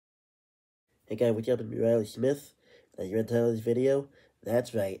Hey guys, what's up? I'm Riley Smith. As you're into this video,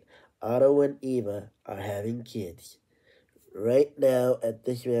 that's right. Auto and Eva are having kids. Right now, at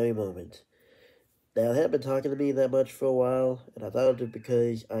this very moment. Now, they haven't been talking to me that much for a while, and I thought it was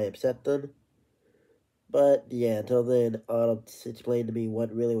because I upset them. But, yeah, until then, Auto explained to me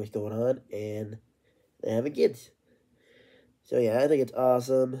what really was going on, and they're having kids. So, yeah, I think it's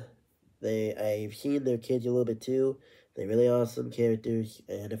awesome. I've seen their kids a little bit too. They're really awesome characters,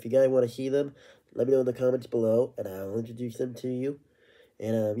 and if you guys want to see them, let me know in the comments below, and I'll introduce them to you.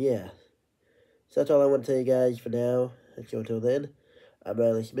 And, yeah. So that's all I want to tell you guys for now. So until then, I'm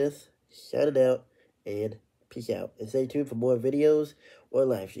Riley Smith, signing out, and peace out. And stay tuned for more videos or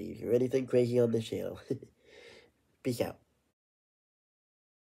live streams or anything crazy on this channel. Peace out.